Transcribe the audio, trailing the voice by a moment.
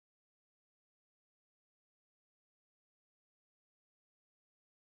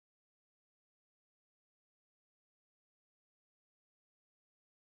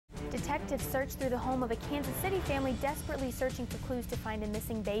detectives searched through the home of a Kansas City family desperately searching for clues to find a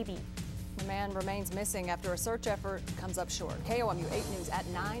missing baby. The man remains missing after a search effort comes up short. KOMU 8 News at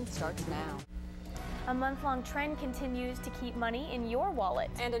 9 starts now. A month-long trend continues to keep money in your wallet.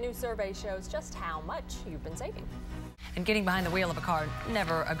 And a new survey shows just how much you've been saving. And getting behind the wheel of a car,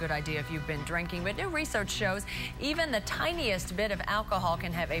 never a good idea if you've been drinking, but new research shows even the tiniest bit of alcohol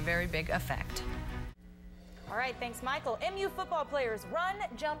can have a very big effect. All right, thanks, Michael. MU football players run,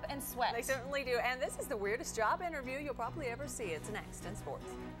 jump, and sweat. They certainly do, and this is the weirdest job interview you'll probably ever see. It's next in sports.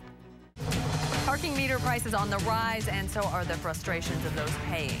 Parking meter prices on the rise, and so are the frustrations of those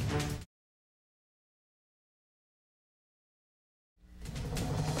paying.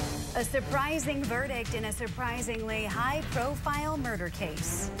 A surprising verdict in a surprisingly high-profile murder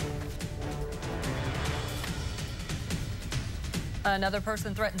case. Another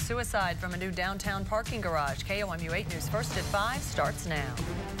person threatened suicide from a new downtown parking garage. KOMU 8 News First at 5 starts now.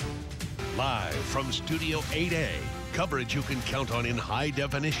 Live from Studio 8A, coverage you can count on in high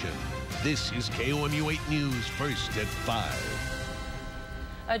definition. This is KOMU 8 News First at 5.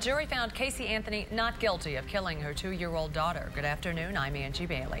 A jury found Casey Anthony not guilty of killing her 2-year-old daughter. Good afternoon, I'm Angie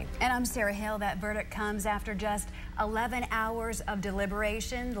Bailey. And I'm Sarah Hill. That verdict comes after just 11 hours of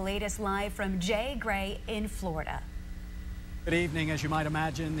deliberation. The latest live from Jay Gray in Florida. Good evening. As you might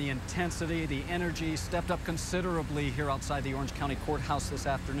imagine, the intensity, the energy stepped up considerably here outside the Orange County Courthouse this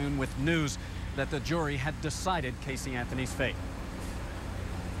afternoon with news that the jury had decided Casey Anthony's fate.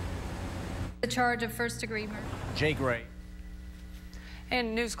 The charge of first-degree murder. Jay Gray.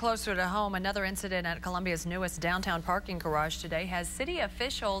 In news closer to home, another incident at Columbia's newest downtown parking garage today has city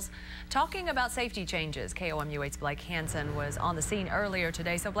officials talking about safety changes. KOMU 8's Blake Hansen was on the scene earlier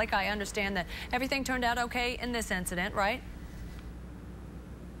today. So, Blake, I understand that everything turned out okay in this incident, right?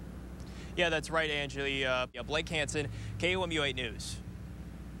 Yeah, that's right, Angie. Blake Hansen, KOMU 8 News.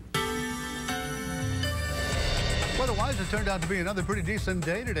 Weather-wise, it turned out to be another pretty decent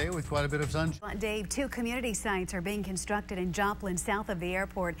day today with quite a bit of sunshine. Dave, 2 community sites are being constructed in Joplin, south of the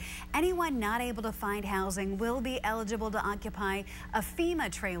airport. Anyone not able to find housing will be eligible to occupy a FEMA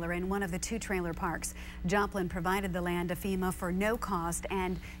trailer in one of the 2 trailer parks. Joplin provided the land to FEMA for no cost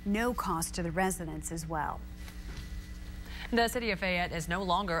and no cost to the residents as well. The city of Fayette is no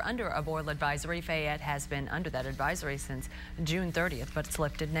longer under a boil advisory. Fayette has been under that advisory since June 30th, but it's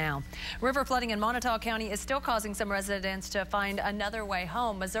lifted now. River flooding in Montauk County is still causing some residents to find another way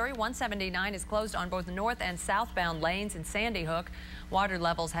home. Missouri 179 is closed on both north and southbound lanes in Sandy Hook. Water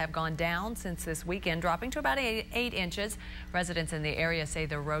levels have gone down since this weekend, dropping to about 8 inches. Residents in the area say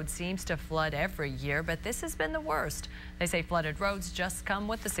the road seems to flood every year, but this has been the worst. They say flooded roads just come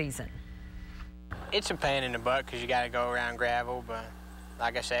with the season. It's a pain in the butt because you got to go around gravel, but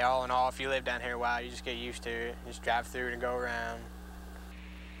like I say, all in all, if you live down here a while, you just get used to it. Just drive through and go around.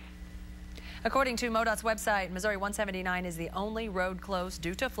 According to MoDOT's website, Missouri 179 is the only road closed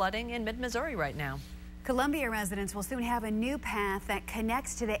due to flooding in mid-Missouri right now. Columbia residents will soon have a new path that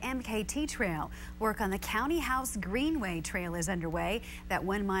connects to the MKT Trail. Work on the County House Greenway Trail is underway. That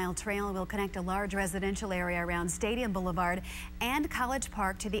 1-mile trail will connect a large residential area around Stadium Boulevard and College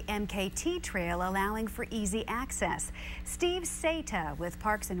Park to the MKT Trail, allowing for easy access. Steve Sata with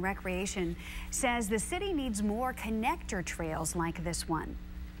Parks and Recreation says the city needs more connector trails like this one.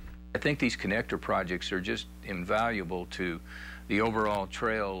 I think these connector projects are just invaluable to the overall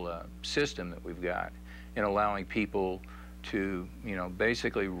trail system that we've got, in allowing people to,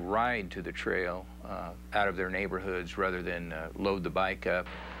 basically ride to the trail out of their neighborhoods rather than load the bike up.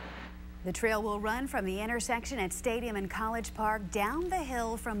 The trail will run from the intersection at Stadium and College Park down the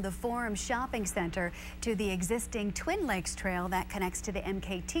hill from the Forum Shopping Center to the existing Twin Lakes Trail that connects to the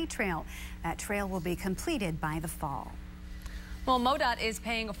MKT Trail. That trail will be completed by the fall. Well, MoDOT is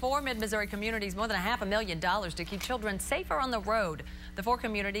paying 4 mid-Missouri communities more than $500,000 to keep children safer on the road. The 4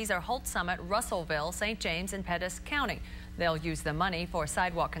 communities are Holt Summit, Russellville, St. James, and Pettis County. They'll use the money for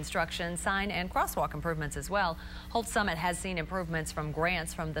sidewalk construction, sign, and crosswalk improvements as well. Holt Summit has seen improvements from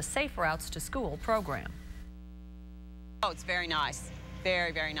grants from the Safe Routes to School program. Oh, it's very nice.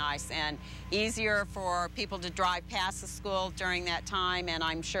 Very, very nice, and easier for people to drive past the school during that time, and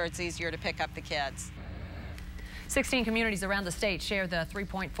I'm sure it's easier to pick up the kids. 16 communities around the state share the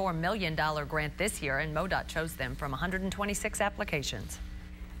 $3.4 million grant this year, and MoDOT chose them from 126 applications.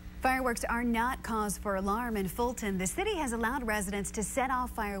 Fireworks are not cause for alarm in Fulton. The city has allowed residents to set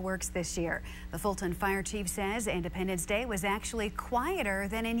off fireworks this year. The Fulton fire chief says Independence Day was actually quieter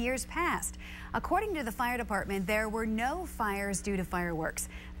than in years past. According to the fire department, there were no fires due to fireworks.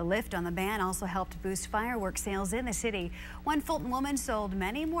 The lift on the ban also helped boost fireworks sales in the city. One Fulton woman sold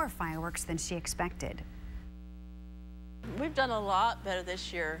many more fireworks than she expected. We've done a lot better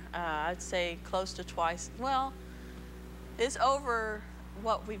this year. I'd say close to twice. Well, it's over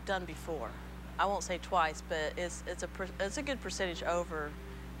what we've done before. I won't say twice, but it's a good percentage over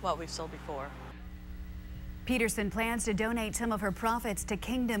what we've sold before. Peterson plans to donate some of her profits to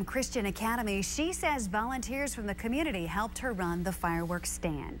Kingdom Christian Academy. She says volunteers from the community helped her run the fireworks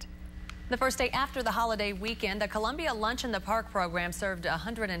stand. The first day after the holiday weekend, the Columbia Lunch in the Park program served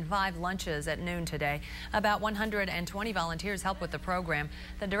 105 lunches at noon today. About 120 volunteers helped with the program.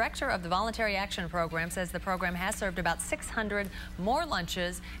 The director of the Voluntary Action Program says the program has served about 600 more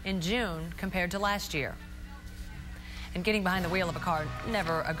lunches in June compared to last year. And getting behind the wheel of a car,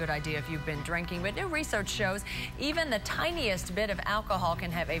 never a good idea if you've been drinking, but new research shows even the tiniest bit of alcohol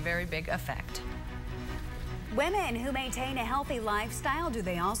can have a very big effect. Women who maintain a healthy lifestyle, do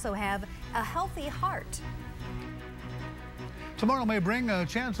they also have a healthy heart? Tomorrow may bring a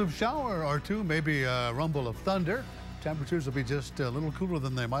chance of shower or two, maybe a rumble of thunder. Temperatures will be just a little cooler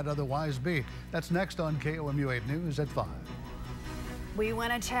than they might otherwise be. That's next on KOMU 8 News at 5. We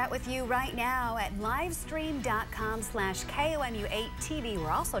want to chat with you right now at livestream.com/KOMU8TV.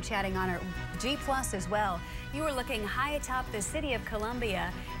 We're also chatting on our G+ as well. You are looking high atop the city of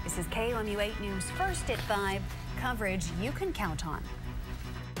Columbia. This is KOMU 8 News First at 5, coverage you can count on.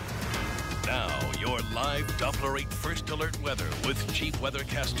 Now, your live Doppler 8 First Alert weather with Chief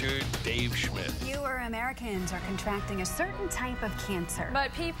Weathercaster Dave Schmidt. Fewer Americans are contracting a certain type of cancer.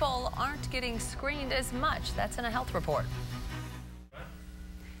 But people aren't getting screened as much. That's in a health report.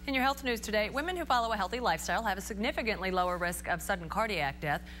 In your health news today, women who follow a healthy lifestyle have a significantly lower risk of sudden cardiac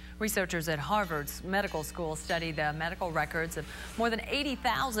death. Researchers at Harvard's medical school studied the medical records of more than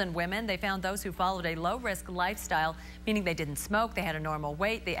 80,000 women. They found those who followed a low-risk lifestyle, meaning they didn't smoke, they had a normal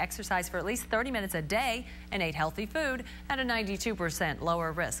weight, they exercised for at least 30 minutes a day, and ate healthy food, had a 92%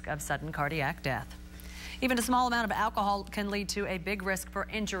 lower risk of sudden cardiac death. Even a small amount of alcohol can lead to a big risk for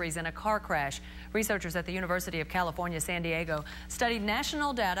injuries in a car crash. Researchers at the University of California, San Diego studied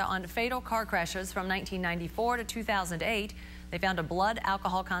national data on fatal car crashes from 1994 to 2008. They found a blood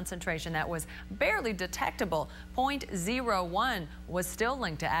alcohol concentration that was barely detectable. 0.01 was still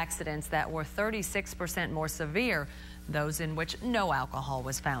linked to accidents that were 36% more severe, those in which no alcohol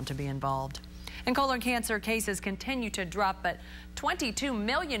was found to be involved. And colon cancer cases continue to drop, but 22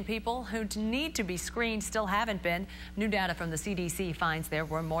 million people who need to be screened still haven't been. New data from the CDC finds there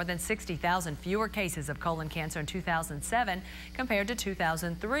were more than 60,000 fewer cases of colon cancer in 2007 compared to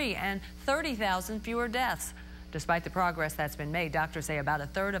 2003, and 30,000 fewer deaths. Despite the progress that's been made, doctors say about a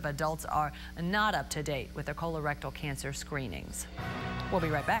third of adults are not up to date with their colorectal cancer screenings. We'll be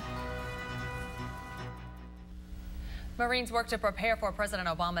right back. Marines work to prepare for President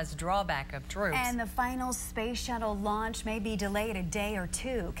Obama's drawback of troops. And the final space shuttle launch may be delayed a day or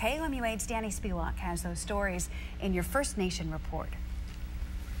two. KOMU 8's Danny Spiewak has those stories in your First Nation report.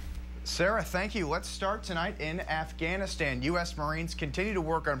 Sarah, thank you. Let's start tonight in Afghanistan. U.S. Marines continue to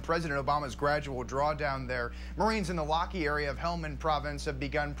work on President Obama's gradual drawdown there. Marines in the Laki area of Helmand province have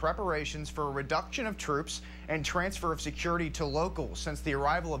begun preparations for a reduction of troops and transfer of security to locals. Since the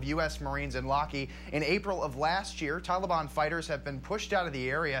arrival of U.S. Marines in Laki in April of last year, Taliban fighters have been pushed out of the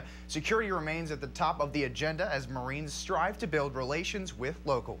area. Security remains at the top of the agenda as Marines strive to build relations with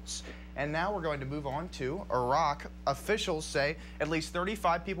locals. And now we're going to move on to Iraq. Officials say at least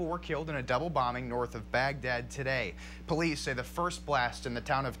 35 people were killed in a double bombing north of Baghdad today. Police say the first blast in the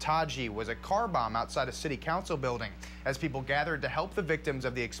town of Taji was a car bomb outside a city council building. As people gathered to help the victims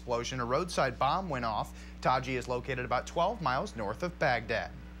of the explosion, a roadside bomb went off. Taji is located about 12 miles north of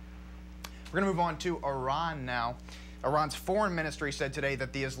Baghdad. We're going to move on to Iran now. Iran's foreign ministry said today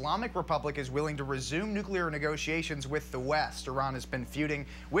that the Islamic Republic is willing to resume nuclear negotiations with the West. Iran has been feuding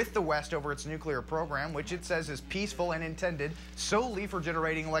with the West over its nuclear program, which it says is peaceful and intended solely for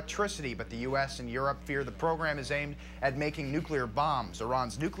generating electricity. But the U.S. and Europe fear the program is aimed at making nuclear bombs.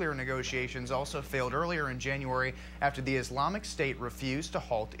 Iran's nuclear negotiations also failed earlier in January after the Islamic State refused to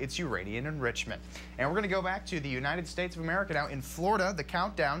halt its uranium enrichment. And we're going to go back to the United States of America now. In Florida, the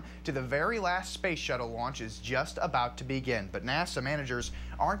countdown to the very last space shuttle launch is just about to begin, but NASA managers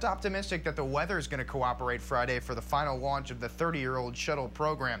aren't optimistic that the weather is going to cooperate Friday for the final launch of the 30-year-old shuttle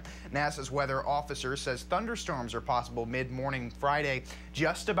program. NASA's weather officer says thunderstorms are possible mid-morning Friday,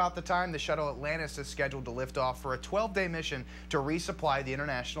 just about the time the shuttle Atlantis is scheduled to lift off for a 12-day mission to resupply the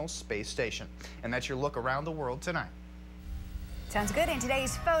International Space Station. And that's your look around the world tonight. Sounds good. In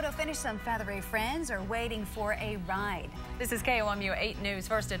today's photo finish, some feathery friends are waiting for a ride. This is KOMU 8 News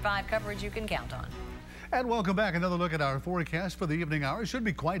First at 5, coverage you can count on. And welcome back. Another look at our forecast for the evening hours. Should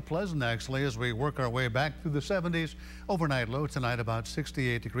be quite pleasant, actually, as we work our way back through the 70s. Overnight low tonight about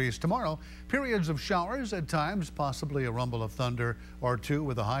 68 degrees. Tomorrow, periods of showers at times, possibly a rumble of thunder or two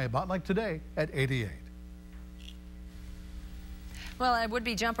with a high about like today at 88. Well, a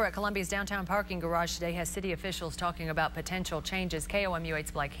would-be jumper at Columbia's downtown parking garage today has city officials talking about potential changes. KOMU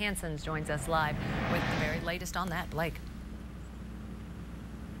 8's Blake Hansen joins us live with the very latest on that. Blake.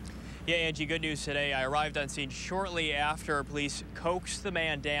 Yeah, Angie, good news today. I arrived on scene shortly after police coaxed the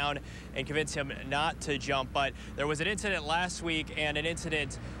man down and convinced him not to jump. But there was an incident last week and an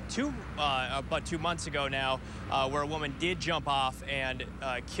incident about 2 months ago now where a woman did jump off and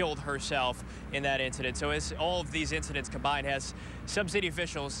killed herself in that incident. So as all of these incidents combined has some city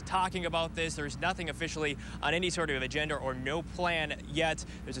officials talking about this. There's nothing officially on any sort of agenda or no plan yet.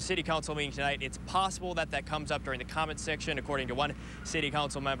 There's a city council meeting tonight. It's possible that that comes up during the comments section, according to one city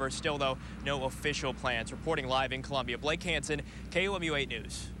council member. Still, though, no official plans. Reporting live in Columbia, Blake Hansen, KOMU 8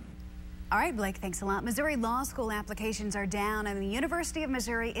 News. All right, Blake, thanks a lot. Missouri law school applications are down, and the University of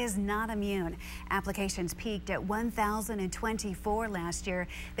Missouri is not immune. Applications peaked at 1,024 last year.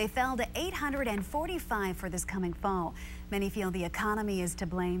 They fell to 845 for this coming fall. Many feel the economy is to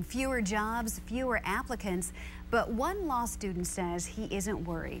blame. Fewer jobs, fewer applicants. But one law student says he isn't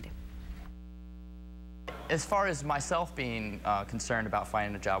worried. As far as myself being concerned about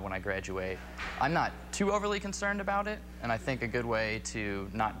finding a job when I graduate, I'm not too overly concerned about it, and I think a good way to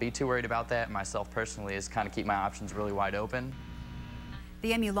not be too worried about that, myself personally, is kind of keep my options really wide open.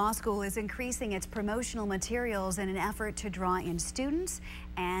 The MU Law School is increasing its promotional materials in an effort to draw in students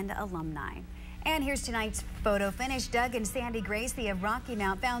and alumni. And here's tonight's photo finish. Doug and Sandy Gracie of Rocky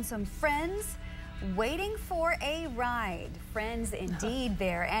Mount found some friends waiting for a ride. Friends indeed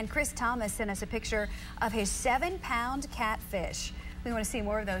there. And Chris Thomas sent us a picture of his 7-pound catfish. We want to see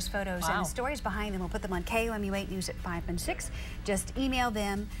more of those photos and stories behind them. We'll put them on KOMU 8 News at 5 and 6. Just email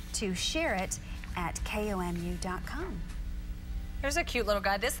them to shareit@komu.com. Here's a cute little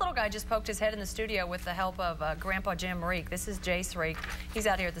guy. This little guy just poked his head in the studio with the help of Grandpa Jim Reek. This is Jace Reek. He's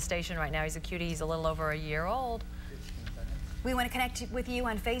out here at the station right now. He's a cutie. He's a little over a year old. We want to connect with you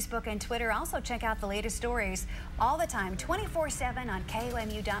on Facebook and Twitter. Also, check out the latest stories all the time, 24/7 on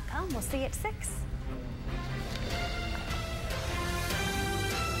KOMU.com. We'll see you at 6.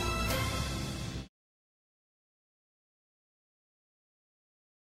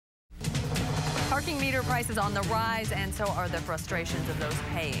 Parking meter prices on the rise, and so are the frustrations of those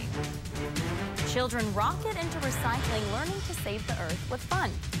paying. Children rocket into recycling, learning to save the earth with fun.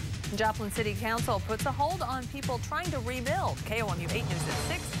 Joplin City Council puts a hold on people trying to rebuild. KOMU 8 News at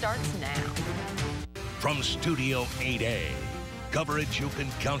 6 starts now. From Studio 8A, coverage you can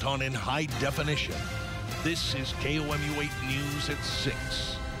count on in high definition. This is KOMU 8 News at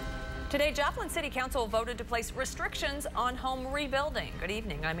 6. Today, Joplin City Council voted to place restrictions on home rebuilding. Good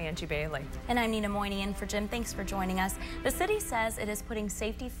evening, I'm Angie Bailey. And I'm Nina Moynihan in for Jim. Thanks for joining us. The city says it is putting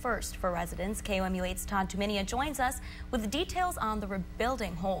safety first for residents. KOMU 8's Todd Tumminia joins us with details on the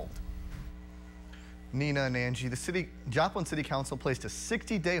rebuilding hold. Nina and Angie, the Joplin City Council placed a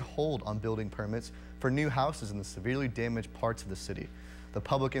 60-day hold on building permits for new houses in the severely damaged parts of the city. The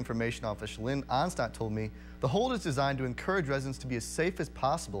Public Information Officer Lynn Onstadt told me the hold is designed to encourage residents to be as safe as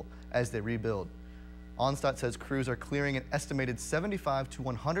possible as they rebuild. Onstadt says crews are clearing an estimated 75 to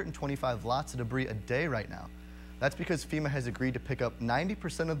 125 lots of debris a day right now. That's because FEMA has agreed to pick up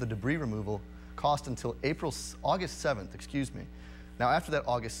 90% of the debris removal cost until August 7th, Now, after that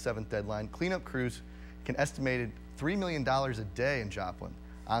August 7th deadline, cleanup crews can estimate $3 million a day in Joplin.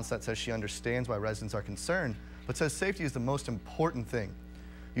 Onstadt says she understands why residents are concerned, but says safety is the most important thing.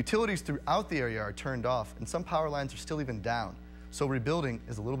 Utilities throughout the area are turned off, and some power lines are still even down, so rebuilding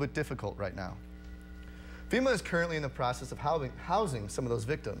is a little bit difficult right now. FEMA is currently in the process of housing some of those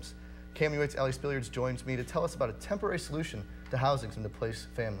victims. KOMU 8's Allie Spilliards joins me to tell us about a temporary solution to housing some displaced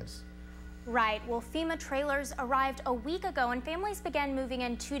families. Right. Well, FEMA trailers arrived a week ago, and families began moving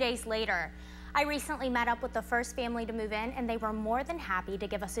in 2 days later. I recently met up with the first family to move in, and they were more than happy to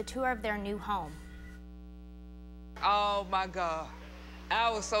give us a tour of their new home. Oh my God, I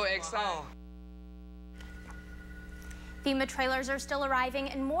was so excited. FEMA trailers are still arriving,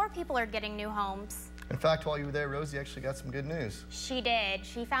 and more people are getting new homes. In fact, while you were there, Rosie actually got some good news. She did.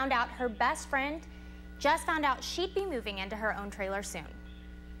 She found out her best friend just found out she'd be moving into her own trailer soon.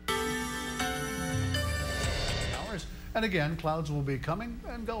 And again, clouds will be coming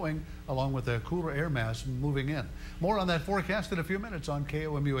and going along with a cooler air mass moving in. More on that forecast in a few minutes on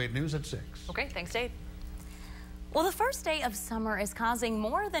KOMU 8 News at 6. Okay, thanks, Dave. Well, the first day of summer is causing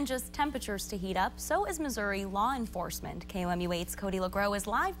more than just temperatures to heat up. So is Missouri law enforcement. KOMU 8's Cody LeGros is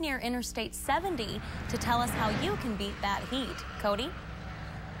live near Interstate 70 to tell us how you can beat that heat. Cody?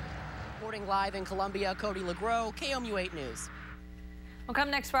 Reporting live in Columbia, Cody LeGros, KOMU 8 News. Well, come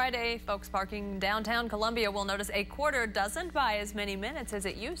next Friday, folks parking downtown Columbia will notice a quarter doesn't buy as many minutes as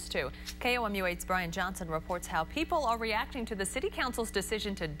it used to. KOMU 8's Brian Johnson reports how people are reacting to the City Council's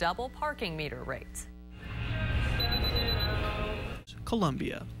decision to double parking meter rates.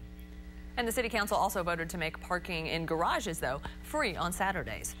 Columbia. And the City Council also voted to make parking in garages, though, free on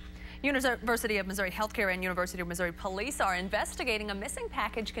Saturdays. University of Missouri Healthcare and University of Missouri Police are investigating a missing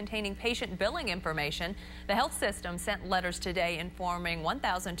package containing patient billing information. The health system sent letters today informing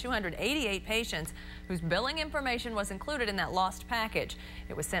 1,288 patients whose billing information was included in that lost package.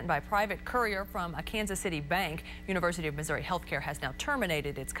 It was sent by private courier from a Kansas City bank. University of Missouri Healthcare has now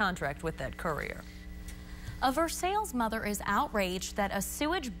terminated its contract with that courier. A Versailles mother is outraged that a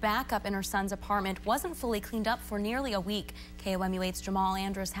sewage backup in her son's apartment wasn't fully cleaned up for nearly a week. KOMU 8's Jamal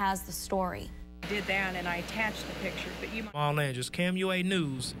Andrus has the story. I did that and I attached the picture, but you... Jamal Andrus, KOMU 8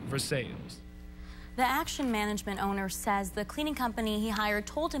 News, Versailles. The Action Management owner says the cleaning company he hired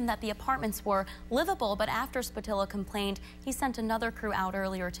told him that the apartments were livable, but after Spatilla complained, he sent another crew out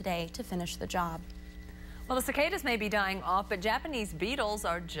earlier today to finish the job. Well, the cicadas may be dying off, but Japanese beetles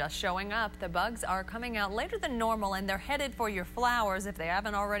are just showing up. The bugs are coming out later than normal, and they're headed for your flowers if they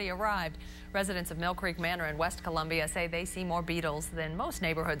haven't already arrived. Residents of Mill Creek Manor in West Columbia say they see more beetles than most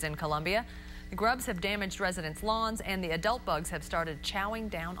neighborhoods in Columbia. The grubs have damaged residents' lawns, and the adult bugs have started chowing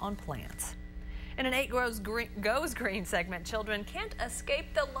down on plants. In an 8 Goes Green segment, children can't escape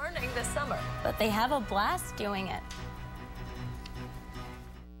the learning this summer. But they have a blast doing it.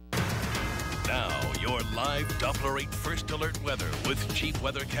 Now, your live Doppler 8 First Alert weather with Chief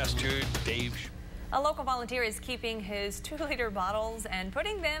Weathercaster Dave. A local volunteer is keeping his 2-liter bottles and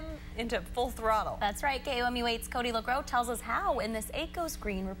putting them into full throttle. That's right. KOMU 8's Cody LeGros tells us how in this 8 Goes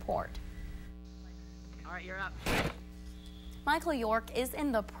Green report. All right, you're up. Michael York is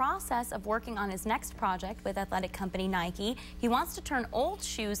in the process of working on his next project with athletic company Nike. He wants to turn old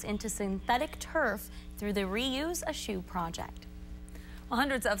shoes into synthetic turf through the Reuse a Shoe project. Well,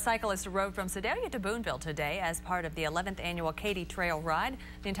 hundreds of cyclists rode from Sedalia to Boonville today as part of the 11th annual Katy Trail Ride.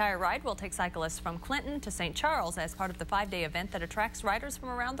 The entire ride will take cyclists from Clinton to St. Charles as part of the 5-day event that attracts riders from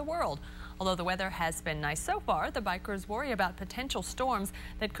around the world. Although the weather has been nice so far, the bikers worry about potential storms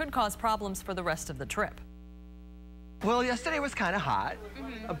that could cause problems for the rest of the trip. Well, yesterday was kind of hot,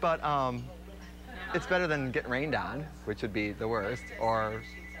 but it's better than getting rained on, which would be the worst, or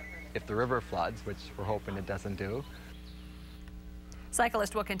if the river floods, which we're hoping it doesn't do.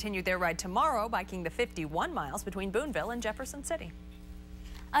 Cyclists will continue their ride tomorrow, biking the 51 miles between Boonville and Jefferson City.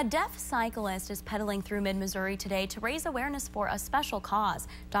 A deaf cyclist is pedaling through mid-Missouri today to raise awareness for a special cause.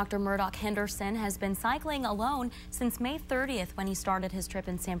 Dr. Murdoch Henderson has been cycling alone since May 30th when he started his trip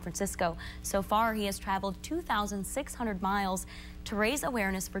in San Francisco. So far, he has traveled 2,600 miles to raise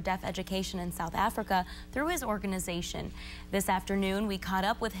awareness for deaf education in South Africa through his organization. This afternoon, we caught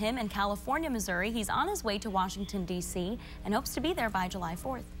up with him in California, Missouri. He's on his way to Washington, D.C. and hopes to be there by July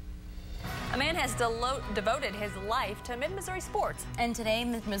 4th. A man has devoted his life to Mid-Missouri sports. And today,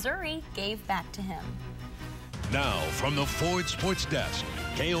 Mid-Missouri gave back to him. Now, from the Ford Sports Desk,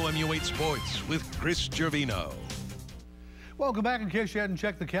 KOMU 8 Sports with Chris Gervino. Welcome back. In case you hadn't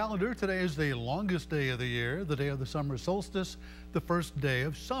checked the calendar, today is the longest day of the year, the day of the summer solstice, the first day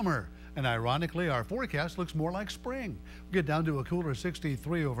of summer. And ironically, our forecast looks more like spring. We'll get down to a cooler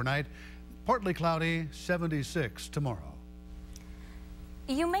 63 overnight, partly cloudy, 76 tomorrow.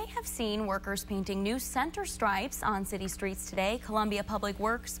 You may have seen workers painting new center stripes on city streets today. Columbia Public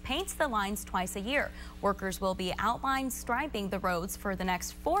Works paints the lines twice a year. Workers will be outline striping the roads for the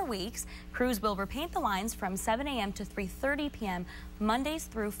next 4 weeks. Crews will repaint the lines from 7 a.m. to 3:30 p.m. Mondays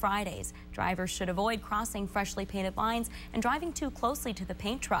through Fridays. Drivers should avoid crossing freshly painted lines and driving too closely to the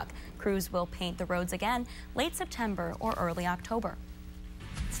paint truck. Crews will paint the roads again late September or early October.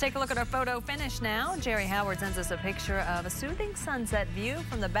 Let's take a look at our photo finish now. Jerry Howard sends us a picture of a soothing sunset view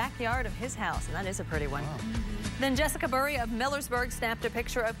from the backyard of his house, and that is a pretty one. Wow. Then Jessica Burry of Millersburg snapped a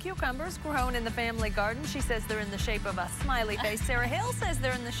picture of cucumbers grown in the family garden. She says they're in the shape of a smiley face. Sarah Hill says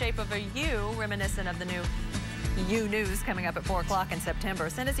they're in the shape of a U, reminiscent of the new U News coming up at 4 o'clock in September.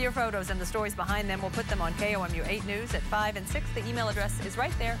 Send us your photos and the stories behind them. We'll put them on KOMU 8 News at 5 and 6. The email address is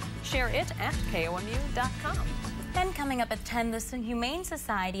right there. Share it at KOMU.com. Then coming up at 10, the Humane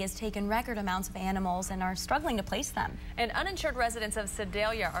Society has taken record amounts of animals and are struggling to place them. And uninsured residents of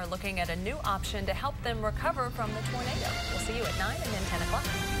Sedalia are looking at a new option to help them recover from the tornado. We'll see you at 9 and then 10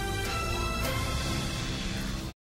 o'clock.